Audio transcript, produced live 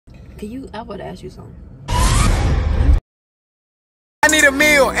Can you? I would ask you something. I need a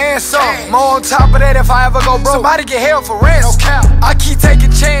meal and some. More on top of that if I ever go broke. Somebody get held for rent. No cap. I keep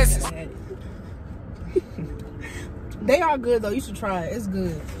taking chances. They are good though. You should try it. It's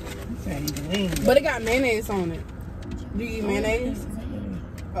good. But it got mayonnaise on it. Do you eat mayonnaise?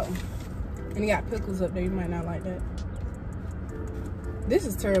 Oh. And it got pickles up there. You might not like that. This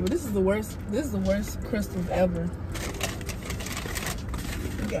is terrible. This is the worst. This is the worst crystals ever.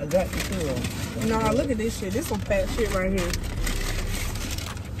 You got that too. Nah, look at this shit. This some fat shit right here.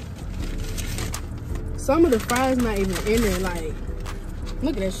 Some of the fries not even in there. Like,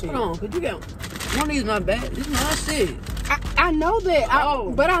 look at that shit. Hold on, cause you got one of these not bad. This is not shit. I know that.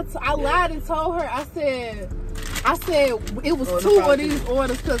 Oh. But I lied and told her. I said it was two of these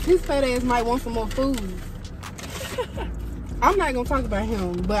orders because his fat ass might want some more food. I'm not gonna talk about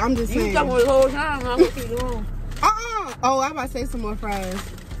him, but I'm just saying. You talking about the whole time? I'm gonna keep going. Oh, I'm about to say some more fries.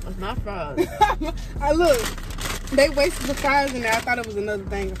 That's not fries. I look. They wasted the fries in there. I thought it was another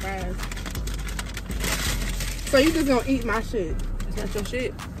thing of fries. So you just gonna eat my shit? That's not your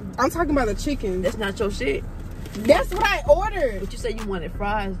shit. I'm talking about the chicken. That's not your shit. That's what I ordered. But you said you wanted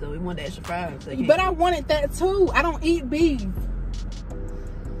fries though. You wanted extra fries. So but I wanted that too. I don't eat beef.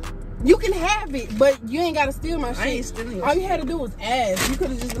 You can have it, but you ain't gotta steal my shit. I ain't stealing your All you had to do was ask. You could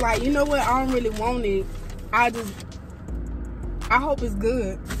have just been like, you know what? I don't really want it. I hope it's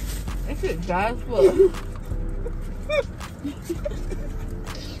good. That shit dry as fuck.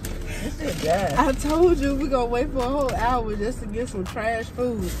 This shit dry. I told you we gonna wait for a whole hour just to get some trash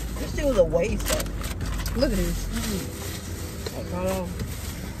food. This shit was a waste though. Look at this.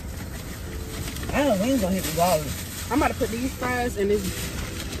 I know wings gonna hit the dollar. I'm about to put these fries in this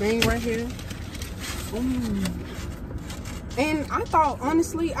thing right here. And I thought,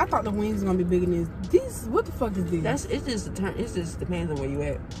 honestly, the wings were gonna be bigger than this. These, what the fuck is this? It just depends on where you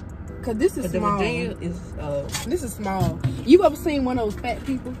at. Cause this is small. The Virginia is this is small. You ever seen one of those fat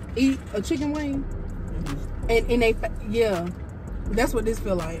people eat a chicken wing? And they, yeah, that's what this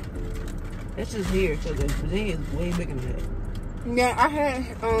feel like. That's just here, so the Virginia is way bigger than that. Yeah, I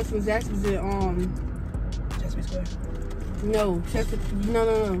had some ZAXBYS at Chesapeake Square. No.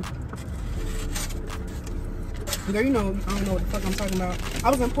 Girl, you know, I don't know what the fuck I'm talking about. I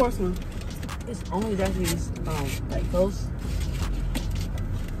was in Portsmouth. It's only ZAXBYS like close.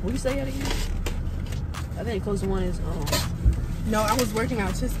 What you say that again? I think the closest one is No, I was working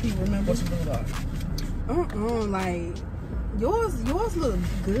out Chesapeake, remember? What's the Bulldog? Like yours look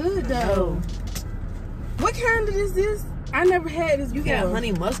good though. What kind of is this? I never had this before. You got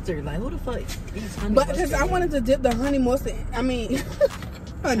honey mustard. Like, who the fuck eats honey mustard? But because I wanted to dip the honey mustard. I mean,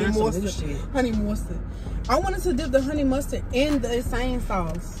 honey mustard. I wanted to dip the honey mustard in the insane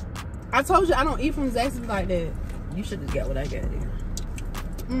sauce. I told you I don't eat from ZAXBYS like that. You should have got what I got here.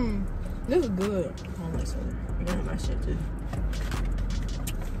 This is good. I don't like soda. You got my shit too.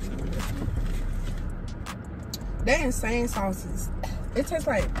 That insane sauces. It tastes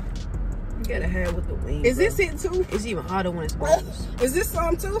like. You gotta have with the wings. Is this it too? It's even harder when it's balls. Is this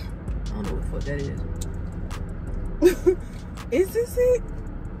some too? I don't know what the fuck that is. Is this it?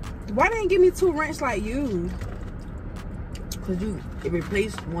 Why didn't give me 2 ranch like you? Cause it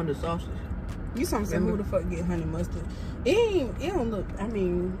replaced one of the sauces. You something saying who the fuck get honey mustard? It don't look. I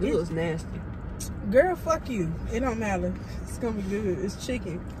mean, it looks nasty. Girl, fuck you. It don't matter. It's gonna be good. It's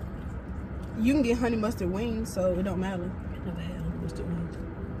chicken. You can get honey mustard wings, so it don't matter. I never had honey mustard wings.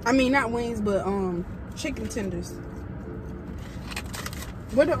 I mean, not wings, but chicken tenders.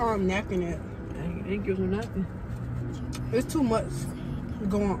 Where the napkin at? I didn't give them napkin. It's too much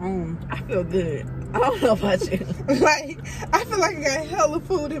going on. I feel good. I don't know about you. Like, I feel like I got hella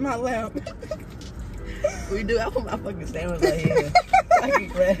food in my lap. We do. I put my fucking sandwich right here. I can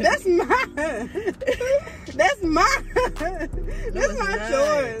grab. That's mine. That's mine. That's not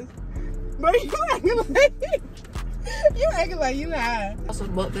yours. Bro, you acting like you high. Also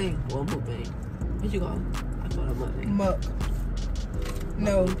mukbang or mukbang. What you call it? I call it mukbang. Muck.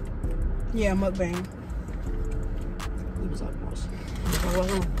 No. Yeah, mukbang. We was talking about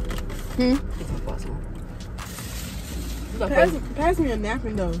Pass me a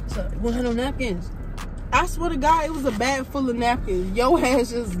napkin though. So, what had no napkins? I swear to God, it was a bag full of napkins. Your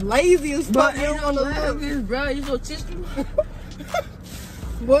ass just lazy as fuck. You don't want no napkins, bro. You so tissue.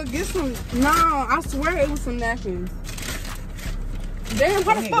 Well, get some. No, I swear it was some napkins. Damn,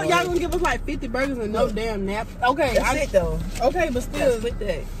 how the fuck y'all gonna give us like 50 burgers and no damn napkins? Okay, that's it though. Okay, but still, split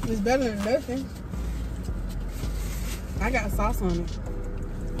that. It's better than nothing. I got sauce on it.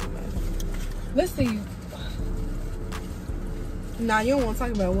 Let's see. Nah, you don't want to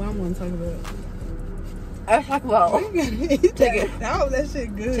talk about what I want to talk about. I talk about that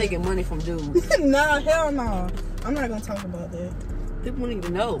shit good. Taking money from dudes. Nah, hell no. I'm not gonna talk about that. People need to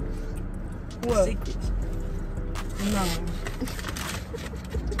know. What? Secrets. No.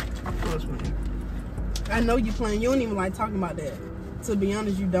 I know you playing. You don't even like talking about that. To be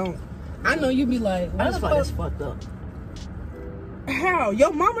honest, you don't. I know you be like, I just thought that's fucked up. How?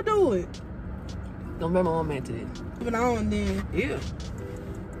 Your mama do it. Don't remember my mom meant to it. But on then. Yeah.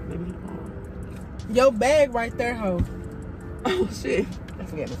 Maybe. Your bag right there, ho. Oh shit. I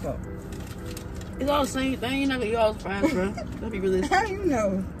forget the fuck. It's all the same thing. You're not gonna eat all those fries, bro. Let me realistic. How you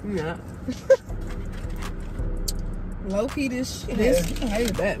know? Yeah. Low key this shit. I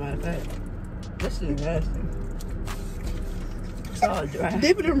hate that, matter of fact. This shit is nasty. It's all dry.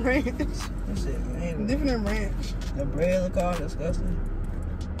 Dip it in ranch. This shit, man. Dip it in ranch. The bread look all disgusting.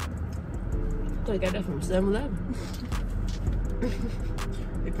 I got that from 7-Eleven.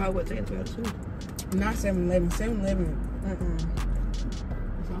 They probably would take it to too. Not 7-Eleven. 7-Eleven.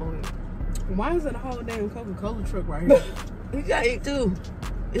 Why is it a whole damn Coca-Cola truck right here? He gotta eat too.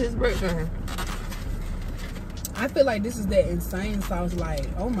 It's his break time. I feel like this is that insane sauce. Like,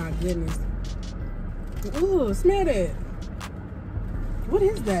 oh my goodness. Ooh, smell that. What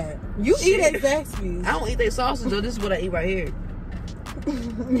is that? You eat at ZAXBYS. I don't eat their sausage though. This is what I eat right here.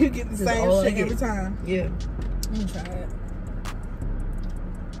 You get the same shit every time. Yeah. Let me try it.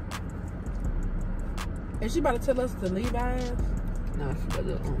 Is she about to tell us to leave our ass? No, she got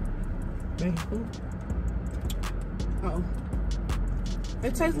the bring food. Oh.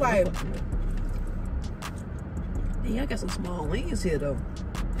 It tastes like. Yeah, I got some small wings here though.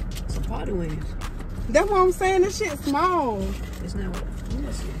 Some party wings. That's what I'm saying. This shit's small. It's not what.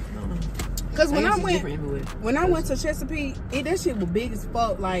 Let's see. No. Cause when I went to Chesapeake, that shit was big as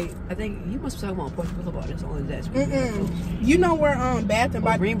fuck. Like, I think you must be talking about Portugal about this. Only that. You know where Bath and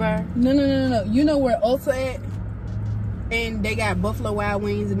Body Greenbrier? No. You know where Ulta at? And they got Buffalo Wild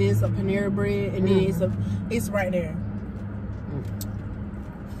Wings, and then it's a Panera Bread, and then it's right there.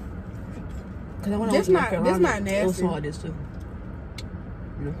 Cause I went this not nasty. It was small this too.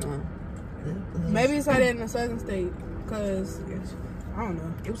 Maybe it's like that in the southern state. Cause I don't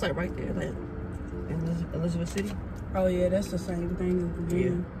know. It was like right there, like in Elizabeth City. Oh yeah, that's the same thing as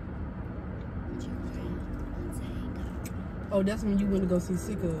Virginia. Yeah. Oh, that's when you went to go see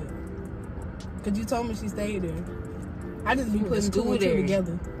Sika. Cause you told me she stayed there. I just be putting two and two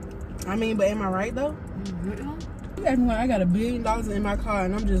together. I mean, but am I right though? You acting like I got $1 billion in my car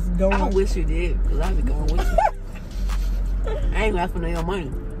and I'm just going. I wish you did, cause I'd be going with you. I ain't got for none of your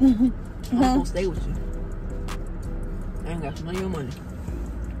money. I'm gonna stay with you. I ain't got for none of your money.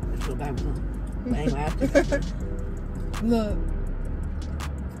 Let's go back with them. I ain't gonna have to. Look.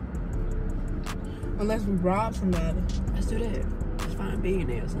 Unless we rob somebody. Let's do that. Let's find a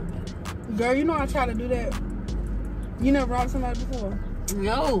billionaire or somebody. Girl, you know I try to do that. You never robbed somebody before?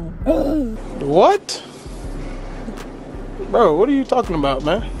 No. What? Bro, what are you talking about,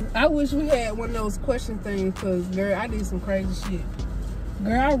 man? I wish we had one of those question things, because, girl, I did some crazy shit.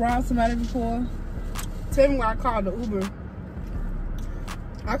 Girl, I robbed somebody before. Tell me why I called the Uber.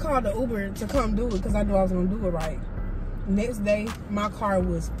 I called the Uber to come do it because I knew I was going to do it right. Next day, my car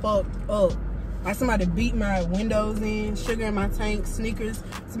was fucked up. Like, somebody beat my windows in, sugar in my tank, sneakers.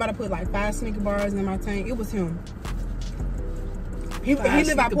 Somebody put like 5 Snicker bars in my tank. It was him. He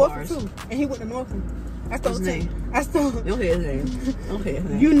lived by Portsmouth too, and he went to Northern. I stole his name. I stole. Don't hear his name. Don't hear his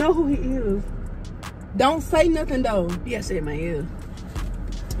name. You know who he is. Don't say nothing though. You gotta say it in my ear.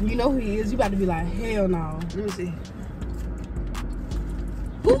 You know who he is. You about to be like, hell no. Let me see.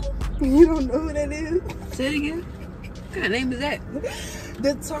 Who? You don't know who that is? Say it again. What kind of name is that?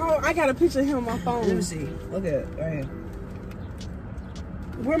 The tall. I got a picture of him on my phone. Let me see. Look at it right here.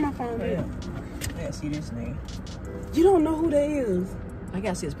 Where my phone at? I gotta see this name. You don't know who that is. I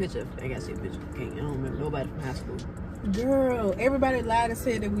gotta see his picture. I gotta see a picture. I don't remember nobody from high school. Girl, everybody lied and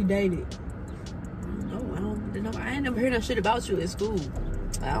said that we dated. No, I don't know. I ain't never heard that shit about you at school.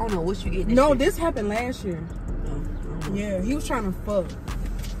 I don't know what you getting. No, this happened last year. Oh, yeah, he was trying to fuck.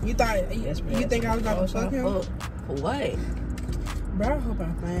 You thought you think I was about to fuck him? For what? Bro, I hope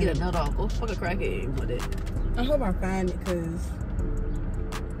I find it. Get a nut off. Go fuck a crackhead with it. I hope I find it, cause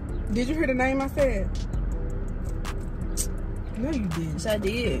did you hear the name I said? No, you didn't. Yes, I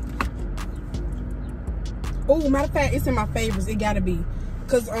did. Oh, matter of fact, it's in my favorites. It gotta be.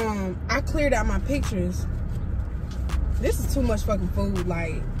 Cause I cleared out my pictures. This is too much fucking food,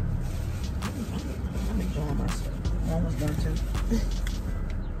 like. I'm enjoying myself. I'm almost done too.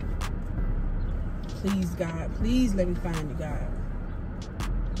 Please, God. Please let me find it, God.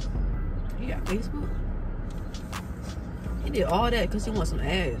 He got Facebook? He did all that because he wants some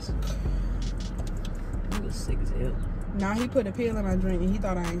ass. was sick as hell. Nah, he put a pill in my drink and he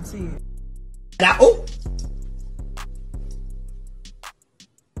thought I ain't see it. Oh!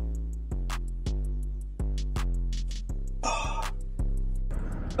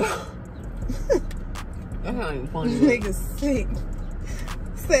 That's not even funny. This nigga sick.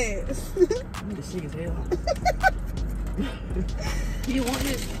 Sad. Nigga sick as hell. You want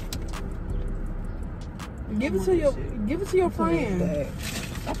this? Give it to your friend.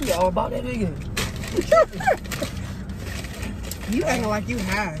 I forgot all about that nigga. You acting like you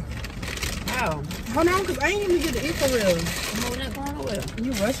high. How? Hold on, cause I ain't even get to eat for real. I'm not going nowhere.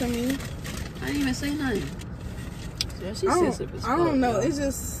 You rushing me? I didn't even say nothing. Yeah, she's sensitive as fuck. I don't know. Yo. It's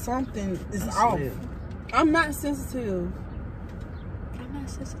just something is That's off. real. I'm not sensitive. I'm not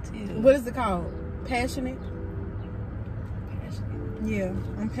sensitive. What is it called? Passionate? Passionate. Yeah,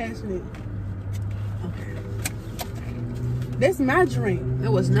 I'm passionate. Okay. That's my drink.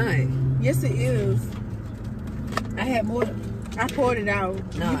 That was not. Yes, it is. I had more. I poured it out.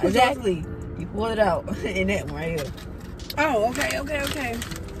 No, You put exactly. You poured it out in that one right here. Oh, okay.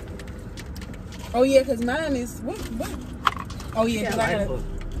 Oh yeah, cause mine is what? Oh yeah, cause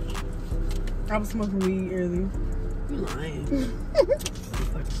I was smoking weed earlier. You lying.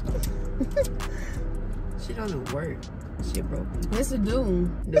 Shit don't even work. Shit broke. Yes, it do.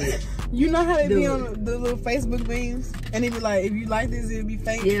 Dude. You know how they be Dude. on the little Facebook memes, and they be like, if you like this, it'll be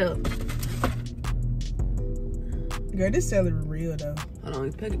fake. Yeah. Girl, this celery real though. Hold on,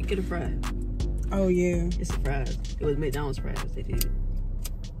 get a fry. Oh yeah. It's a fries. It was McDonald's fries. They did.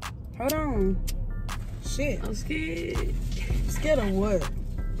 Hold on. Shit. I'm scared. Scared of what?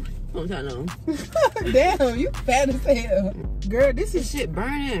 I'm trying to know. Damn, you fat as hell. Girl, this This is shit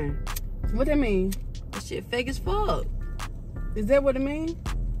burning. what that mean? This shit fake as fuck. Is that what it mean?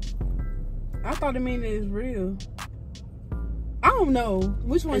 I thought it mean it's real. I don't know.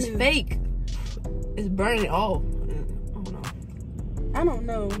 Which one It's is fake. It's burning off. I don't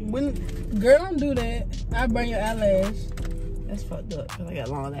know. When girl, don't do that. I burn your eyelash. That's fucked up. Cause I got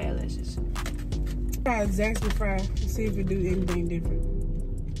long eyelashes. Try ZAXBYS fry and see if it do anything different.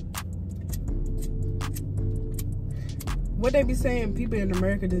 What they be saying? People in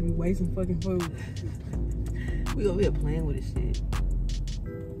America just be wasting fucking food. We over here playing with this shit.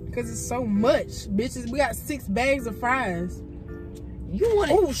 Cause it's so much, bitches. We got 6 bags of fries. You want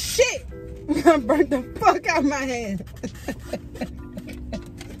it? Oh shit! I burnt the fuck out of my hand.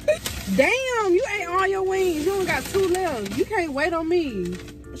 Damn, you ate all your wings. You only got 2 left. You can't wait on me.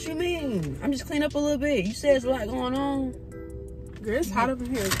 What you mean? I'm just cleaning up a little bit. You said there's a lot going on. Girl, it's hot up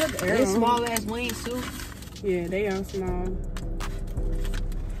in here. Cut the air They on. small ass wings too. Yeah, they are small.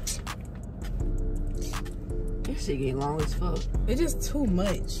 This shit getting long as fuck. It's just too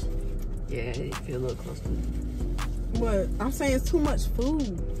much. Yeah, it feel a little close to it. But I'm saying it's too much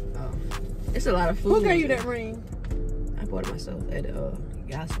food. Oh. It's a lot of food. Who gave you that ring? I bought it myself at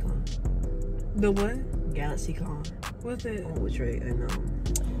GalaxyCon. The what? GalaxyCon. What's it? On with Trey and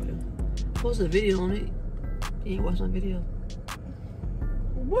posted a video on it. You ain't watched my video.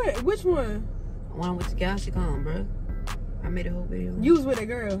 What? Which one? When I went to GalaxyCon, bro. I made a whole video. You was with a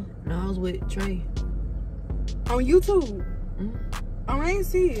girl No, I was with Trey. on YouTube. Mm-hmm. Oh, I ain't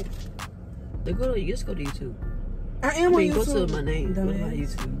see it. Just go to YouTube. I am on Go YouTube. to my name. Go to my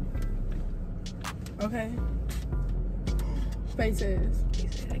Dumbass. YouTube. Okay. Face ass. He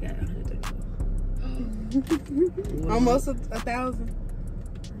said I got 134. Almost 1,000.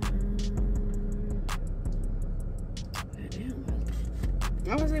 Damn.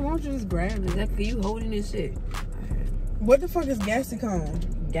 I was like, why don't you just grab it? Exactly, you holding this shit. What the fuck is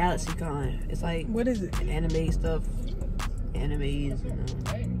GalaxyCon? GalaxyCon. It's like What is it? anime stuff. Animes,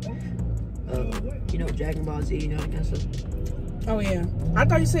 Dragon Ball Z, that kind of stuff. Oh yeah. I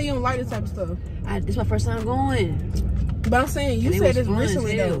thought you said you don't like this type of stuff. This is my first time going. But I'm saying you And it said was this fun as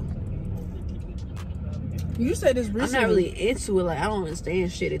recently hell. though. You said this recently. I'm not really into it. Like, I don't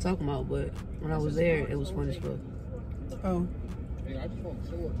understand shit they talking about, but when I was there, it was fun as fuck. Oh.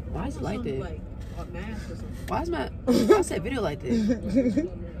 Why is it like that? Why is my said video like that?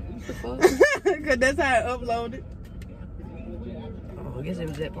 What the fuck? Cause that's how I uploaded. Oh, I guess it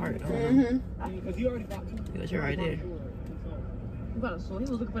was that part. I don't know. It was right there. He was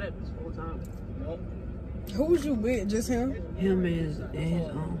looking for that this whole time. Who was you with? Just him? Him and his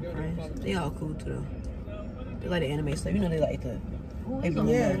friends. They all cool too though. They like the anime stuff. They like the.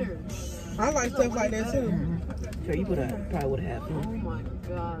 Yeah. I like stuff like that too. Sure, you probably would have. Oh my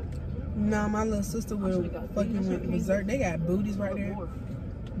god. Nah, my little sister will fucking went berserk. They got booties right there.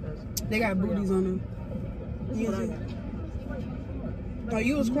 They got booties on them. You see? Oh,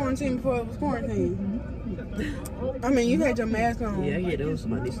 you was quarantined before it was quarantine. I mean, you had your mask on. Yeah, I get those to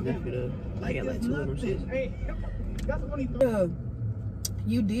my niece and nephew though. I got like 2 of them shits.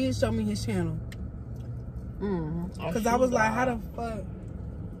 You did show me his channel. Cause I was like, how the fuck?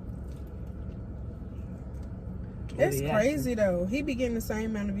 It's crazy though. He be getting the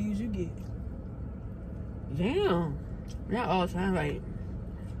same amount of views you get. Damn. Not all the time, like,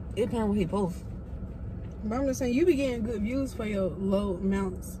 it depends on what he posts. But I'm just saying, you be getting good views for your low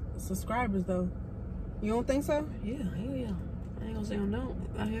amounts of subscribers though. You don't think so? Yeah, hell yeah. I ain't gonna say I don't.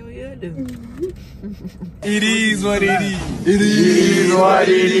 Hell yeah, I do. It is what it is. It is what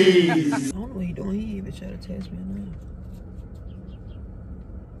it is. I don't know what he doing. He even try to text me or nothing.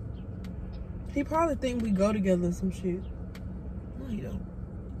 He probably think we go together or some shit. No, he don't.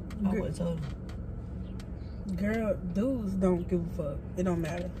 I would've told him. Girl, dudes don't give a fuck. It don't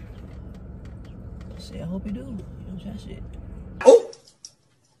matter. Shit, I hope you do. You don't try shit. Oh!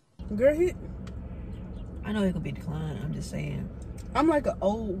 Girl, I know it could be declined. I'm just saying. I'm like an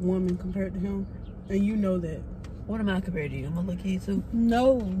old woman compared to him. And you know that. What am I compared to you? I'm a little kid too.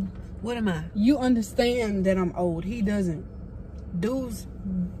 No. What am I? You understand that I'm old. He doesn't. Dudes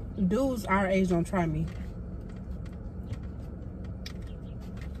our age don't try me.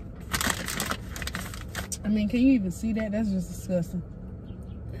 I mean, can you even see that? That's just disgusting.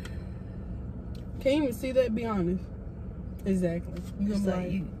 Can you even see that? Be honest. Exactly. You It's gonna like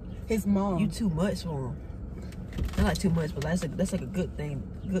like you, his mom. you too much for him. Not like too much, but that's like a good thing.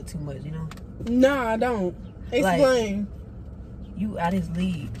 Good too much, you know? Nah, I don't. Explain. You out his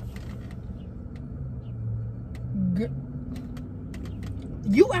league.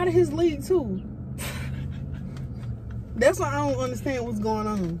 You out of his league too. That's why I don't understand what's going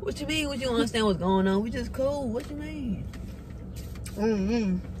on. What you mean? What you don't understand what's going on? We just cool. What you mean?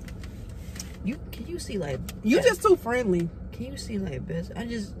 Can you see like you just too friendly? Can you see like best? I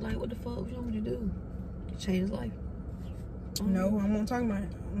just like what the fuck? What you want me to do? Change his life? No, I'm not talking about.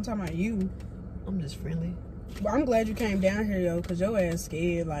 I'm talking about you. I'm just friendly. But I'm glad you came down here though, cause your ass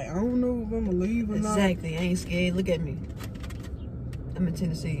scared. Like I don't know if I'm gonna leave or not. Exactly. I ain't scared. Look at me. I'm in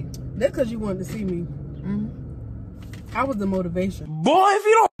Tennessee. That's cause you wanted to see me. I was the motivation. Boy, if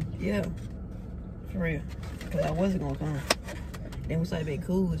you don't. Yeah. For real. Cause I wasn't gonna come. Then we started being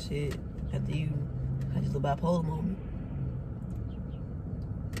cool and shit. After you had your little bipolar moment.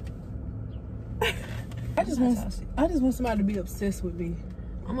 I just want somebody to be obsessed with me.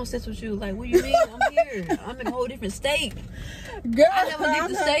 I'm obsessed with you. Like, what do you mean? I'm here. I'm in a whole different state. Girl, I never leave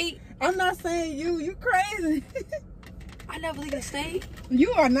the state. I'm not saying you. You crazy. I never leave the state.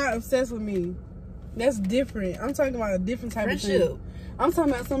 You are not obsessed with me. That's different. I'm talking about a different type of thing. I'm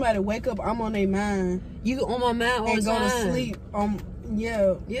talking about somebody wake up, I'm on their mind. You on my mind all the time. And go to sleep.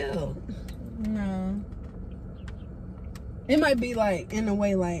 Yeah. Yeah. No. It might be like, in a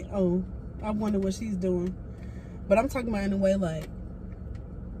way like, oh, I wonder what she's doing. But I'm talking about in a way like,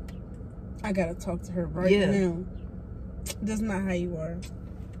 I gotta talk to her right now. That's not how you are.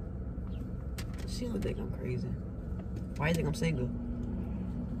 She don't think I'm crazy. Why do you think I'm single?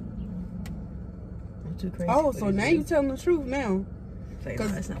 I'm too crazy. Oh, so now you telling the truth now. Say, no,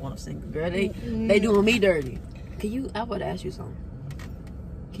 that's not what I'm single. Girl, they doing me dirty. I about to ask you something.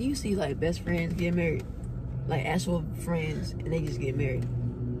 Can you see like best friends get married? Like actual friends and they just get married?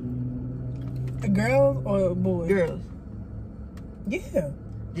 Girls or boys? Girls. Yeah.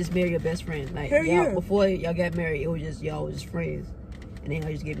 Just marry your best friend. Like y'all, before y'all got married, it was just y'all was just friends. And then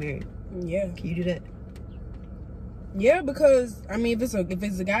y'all just get married. Yeah. Can you do that? Yeah, because I mean if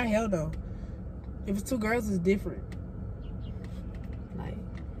it's a guy, hell no. If it's two girls, it's different. Like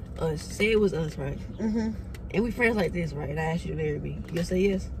us. Say it was us, right? Mm-hmm. And we friends like this, right? And I asked you to marry me. You'll say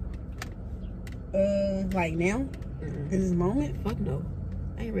yes? Like now? In this moment? Fuck no.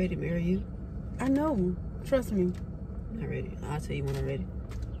 I ain't ready to marry you. I know. Trust me. I'm not ready. I'll tell you when I'm ready.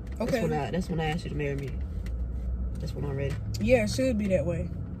 Okay. That's when I asked you to marry me. That's when I'm ready. Yeah, it should be that way.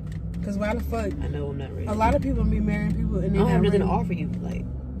 Cause why the fuck? I know I'm not ready. A lot of people be marrying people and they I don't have not nothing to ready. offer you, like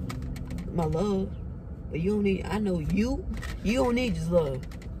my love. But you don't need. I know you. You don't need just love.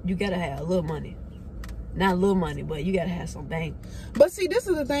 You gotta have a little money. Not a little money, but you gotta have some bank. But see, this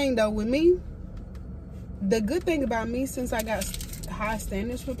is the thing though with me. The good thing about me, since I got high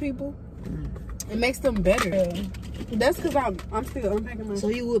standards for people, it makes them better. That's because I'm still unpacking my. So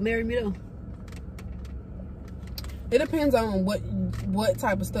you would marry me though? It depends on what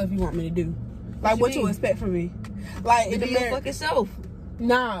type of stuff you want me to do. Like what you expect from me. Like be your fucking self.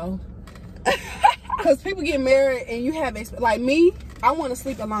 No. Because people get married and you have like me. I want to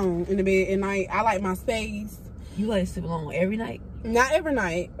sleep alone in the bed at night. I like my space. You like to sleep alone every night? Not every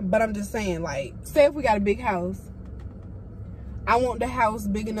night, but I'm just saying, like, say if we got a big house, I want the house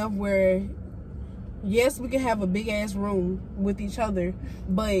big enough where yes, we can have a big ass room with each other,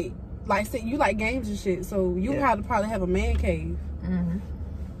 but like, say you like games and shit, so you probably have a man cave.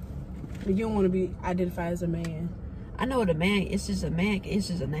 But you don't want to be identified as a man. I know what a man. It's just a man. It's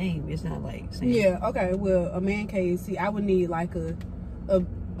just a name. It's not like saying. Yeah. Okay. Well, a man cave. See, I would need like a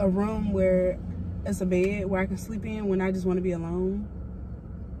room where it's a bed where I can sleep in when I just want to be alone.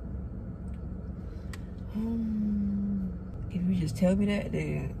 If you just tell me that,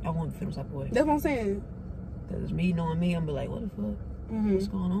 then I won't feel some type of way. That's what I'm saying. Cause me knowing me, I'm be like, what the fuck? What's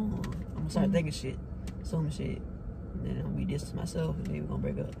going on? I'm gonna start thinking shit, assuming shit, and then I'm gonna be distant myself, and then we're gonna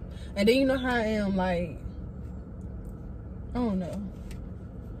break up. And then you know how I am, like, I don't know.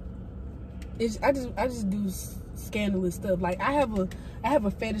 It's I just do scandalous stuff. Like I have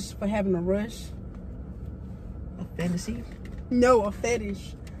a fetish for having a rush. A fantasy? No, a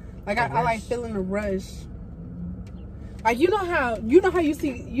fetish. Like I like feeling a rush. Like you know how you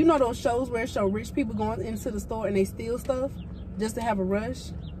see those shows where it show rich people going into the store and they steal stuff just to have a rush.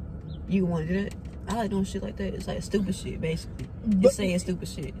 You want to do that? I like doing shit like that. It's like stupid shit, basically. Just saying stupid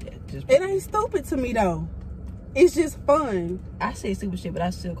shit. Just it ain't stupid to me though. It's just fun. I say stupid shit, but I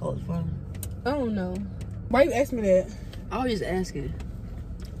still call it fun. I don't know. Why you ask me that? I was just asking.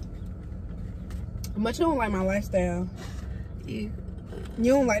 But you don't like my lifestyle. You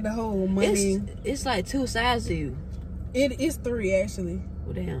don't like the whole money. It's like two sides to you. It is three actually.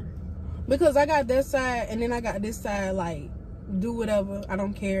 Well, damn. Because I got that side and then I got this side like do whatever, I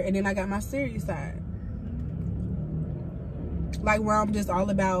don't care, and then I got my serious side. Like where I'm just all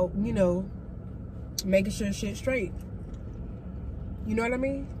about, you know, making sure shit's straight. You know what I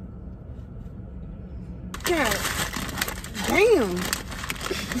mean? God damn.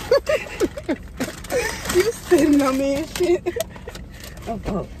 You sitting on me and shit.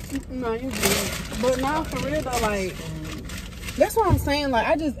 Oh. No, you good. But now for real though, like that's what I'm saying. Like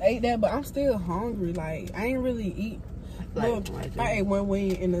I just ate that, but I'm still hungry. Like I ain't really eat. Look, I ate one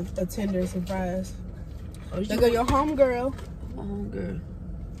wing and a tender and some fries. Oh, There go your homegirl. My homegirl.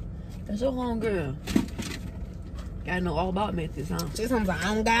 That's your homegirl. Gotta know all about Memphis, huh? She sounds like,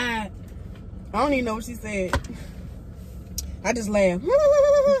 oh God. I don't even know what she said. I just laughed.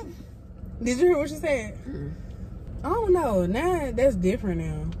 Did you hear what she said? I don't know. Now that's different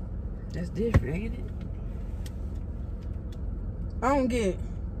now. That's different, ain't it? I don't get it.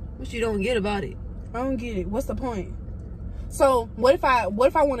 What you don't get about it? I don't get it. What's the point? So what if I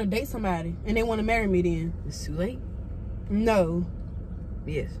want to date somebody and they want to marry me then? It's too late. No.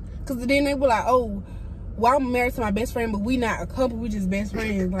 Yes. Cause then they be like, oh, well I'm married to my best friend, but we not a couple, we just best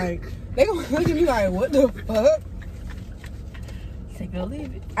friends. Like they gonna look at me like, what the fuck? Take it or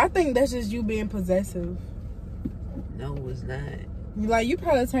leave it. I think that's just you being possessive. No, it's not. Like you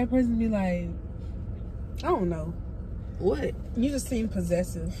probably the type of person to be like, I don't know. What? You just seem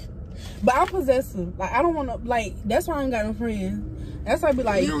possessive. But I'm possessive. Like I don't want to. Like that's why I don't got no friends. That's why I be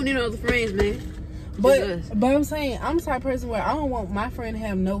like. You don't need no other friends, man. But I'm saying I'm the type of person where I don't want my friend to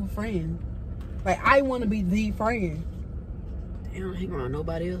have no friend. Like I want to be the friend. You don't hang around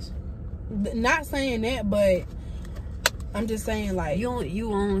nobody else. Not saying that, but I'm just saying like You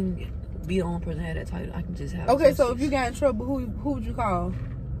won't be the only person that had that title. I can just have. Okay, so if you got in trouble, who would you call?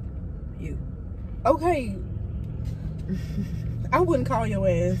 You. Okay. I wouldn't call your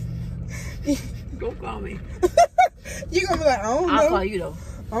ass. Don't call me. You gonna be like, I don't know. I'll call you though.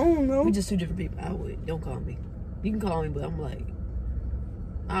 I don't know. We're just two different people. I would. Don't call me. You can call me, but I'm like,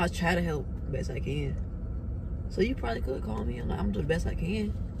 I'll try to help the best I can. So you probably could call me. I'm like, I'm doing the best I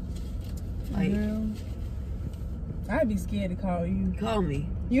can. Like, Girl, I'd be scared to call you. call me.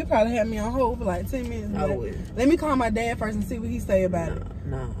 You probably have me on hold for like 10 minutes. I Like, would. let me call my dad first and see what he say about it.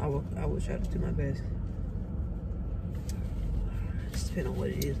 Nah, I would try to do my best. Just depending on what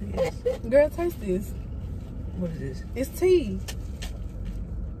it is, I guess. Girl, taste this. What is this? It's tea.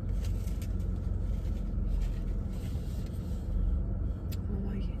 I don't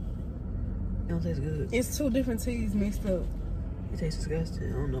like it. It don't taste good. It's two different teas mixed up. It tastes disgusting.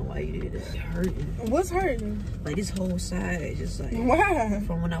 I don't know why you did that. It hurting. What's hurting? Like this whole side, just like Why?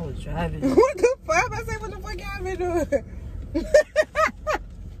 from when I was driving. What the fuck? I said, what the fuck y'all been doing?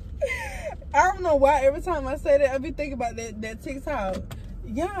 I don't know why every time I say that, I be thinking about that TikTok.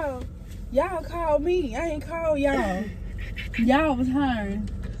 Y'all call me. I ain't call y'all. Y'all was hiring.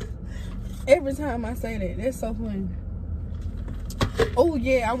 Every time I say that, that's so funny. Oh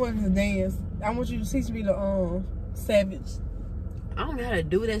yeah, I want to dance. I want you to teach me the Savage. I don't know how to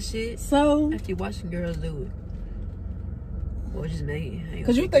do that shit. So After watching girls do it. Or just make it.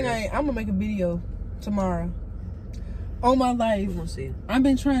 cause you think I'm gonna make a video tomorrow. On my life. We gonna see. I've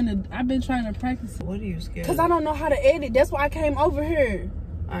been trying to practice it. What are you scared Cause of? I don't know how to edit. That's why I came over here.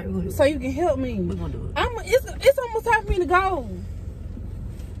 Alright, we're gonna do it. So you can help me. We're gonna do it. It's almost time for me to go.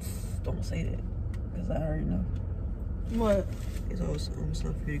 Don't say that. Because I already know. What? It's almost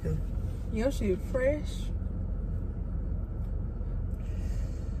time for you to go. Your shit fresh.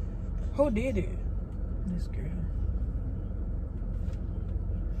 Who did it? This girl.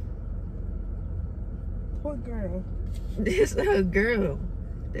 What girl? This girl.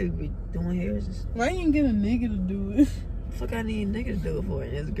 They be doing hairs. Why you ain't get a nigga to do it? Fuck, I need niggas to do it for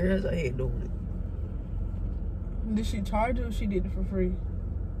it. There's girls out here doing it. Did she charge it or she did it for free?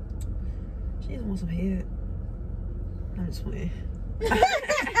 She just wants some head. I'm just playing.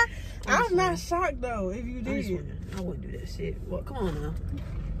 I'm not shocked though if you I'm just did. playing. I wouldn't do that shit. Well, come on now.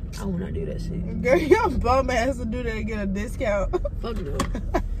 I would not do that shit. Girl, your bum ass to do that and get a discount. Fuck no.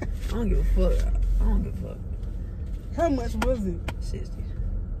 I don't give a fuck. I don't give a fuck. How much was it? 60.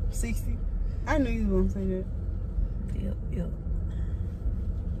 60. I knew you was gonna say that. Yep.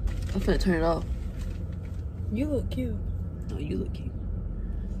 I'm finna turn it off. You look cute. No, you look cute.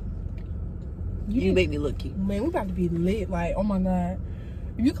 You make me look cute. Man, we about to be lit. Like, oh my God.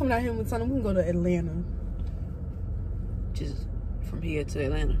 If you come down here with something, we can go to Atlanta. Just from here to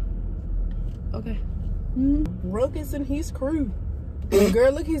Atlanta. Okay. Ruckus and his crew.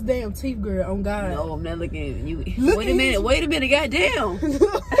 Girl, look at his damn teeth, girl. On God. No, I'm not looking at you. Look Wait a minute. Wait a minute. Goddamn.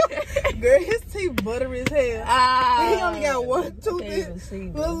 Girl, his teeth buttery as hell. He only got one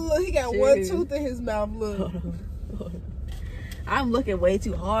tooth. Look, he got one tooth in his mouth. Look. I'm looking way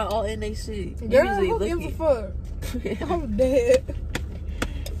too hard all in they shit. Girl, who gives a fuck? I'm dead.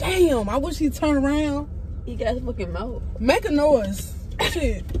 Damn, I wish he'd turn around. He got his fucking mouth. Make a noise.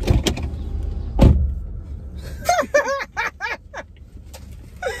 Shit.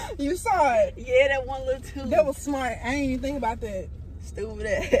 You saw it. Yeah, that one little tooth. That was smart. I ain't even think about that. Stupid.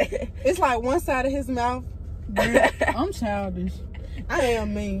 It's like one side of his mouth. Girl, I'm childish. I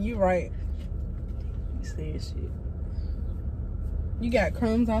am mean. You right. You saying shit. You got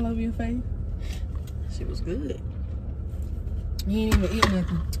crumbs all over your face. Shit was good. You ain't even eat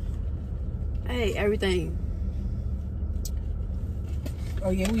nothing. Hey, everything. Oh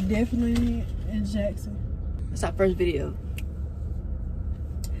yeah, we definitely in Jackson. That's our first video.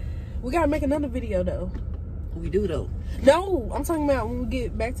 We gotta make another video though. We do though. No, I'm talking about when we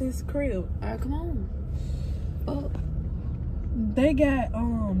get back to his crib. Alright, come on. Oh. They got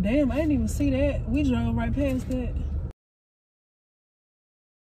damn, I didn't even see that. We drove right past that.